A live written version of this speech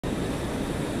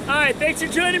Alright, thanks for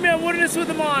joining me on Wilderness with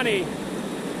Amani.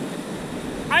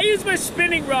 I use my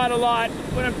spinning rod a lot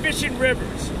when I'm fishing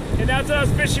rivers, and that's what I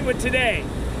was fishing with today.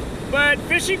 But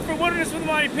fishing for Wilderness with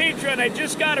Amani Patreon, I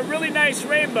just got a really nice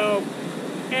rainbow,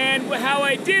 and how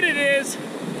I did it is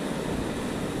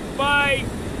by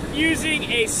using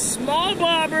a small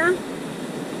bobber.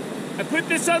 I put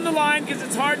this on the line because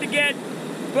it's hard to get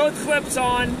both clips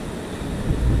on,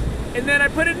 and then I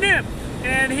put a nymph.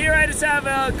 And here I just have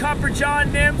a Copper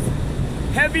John nymph,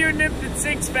 heavier nymph that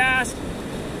sinks fast.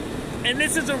 And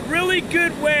this is a really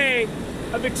good way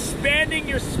of expanding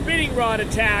your spinning rod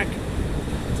attack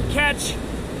to catch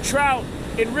trout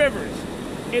in rivers.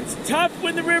 It's tough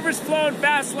when the river's flowing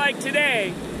fast like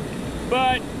today,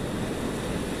 but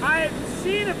I had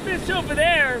seen a fish over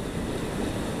there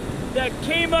that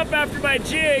came up after my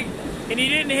jig and he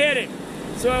didn't hit it.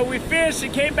 So we fished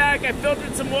and came back, I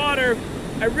filtered some water,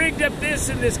 I rigged up this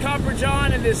and this Copper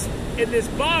John and this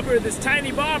bobber, this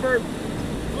tiny bobber,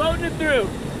 floating it through,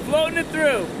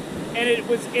 and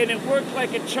it worked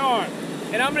like a charm.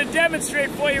 And I'm gonna demonstrate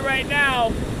for you right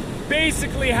now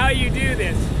basically how you do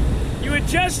this. You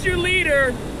adjust your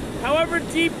leader however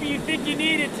deep you think you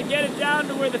need it to get it down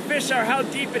to where the fish are, how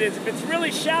deep it is. If it's really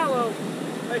shallow,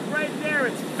 like right there,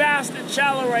 it's fast and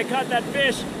shallow where I caught that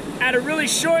fish, at a really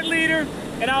short leader,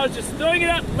 and I was just throwing it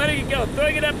up, letting it go,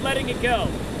 throwing it up, letting it go.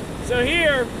 So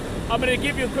here, I'm gonna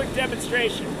give you a quick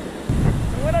demonstration.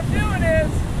 So what I'm doing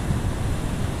is,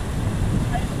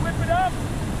 I just whip it up,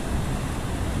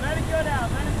 let it go down,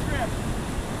 let it drip.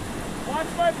 Watch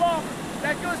my bobber.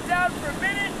 That goes down for a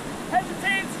minute,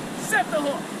 hesitates, set the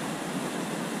hook.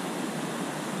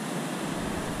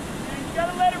 And you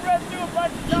gotta let it run through a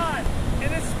bunch of times. And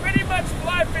this is pretty much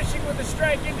fly fishing with a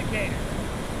strike indicator.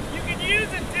 You can use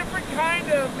a different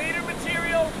kind of leader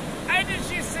material. I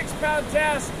just use 6-pound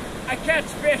test. I catch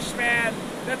fish, man.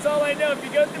 That's all I know. If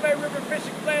you go through my river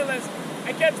fishing playlist,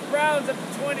 I catch browns up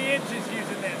to 20 inches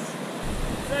using this.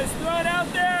 So I just throw it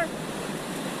out there,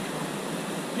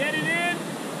 get it in,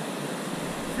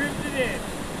 drift it in,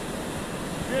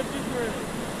 drift it through.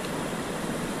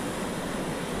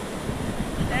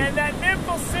 And that nymph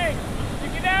will sink. You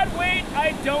can add weight.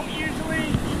 I don't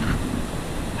usually.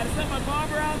 I just let my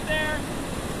bobber out there.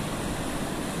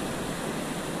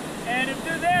 And if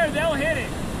they're there, they'll hit it.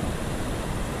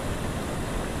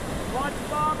 Watch the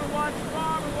bobber, watch the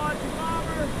bobber, watch the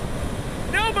bobber.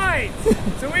 No bites!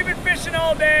 So we've been fishing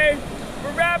all day.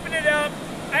 We're wrapping it up.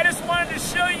 I just wanted to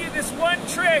show you this one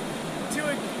trick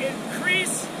to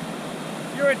increase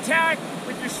your attack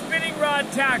with your spinning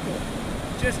rod tackle.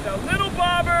 Just a little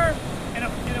bobber and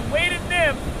a weighted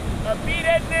nymph, a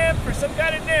beadhead nymph or some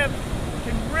kind of nymph,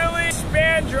 can really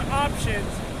expand your options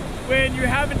when you're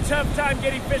having a tough time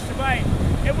getting fish to bite.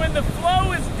 And when the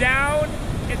flow is down,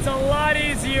 it's a lot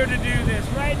easier to do this.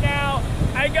 Right now,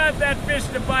 I got that fish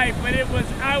to bite, but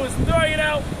I was throwing it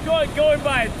out, going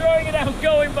by, throwing it out,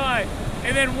 going by.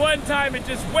 And then one time it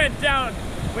just went down.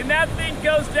 When that thing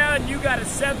goes down, you gotta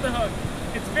set the hook.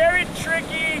 It's very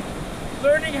tricky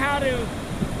learning how to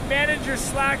manage your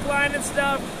slack line and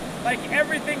stuff. Like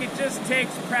everything, it just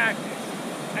takes practice.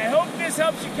 I hope this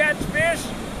helps you catch fish.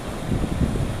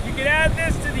 You can add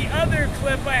this to the other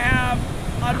clip I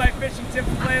have on my fishing tips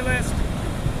playlist,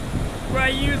 where I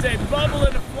use a bubble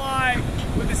and a fly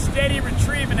with a steady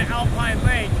retrieve in an alpine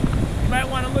lake. You might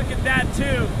want to look at that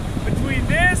too. Between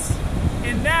this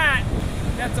and that,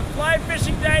 that's a fly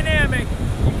fishing dynamic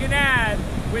you can add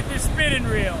with your spinning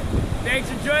reel. Thanks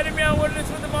for joining me on Wilderness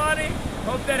with Amani.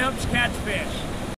 Hope that helps you catch fish.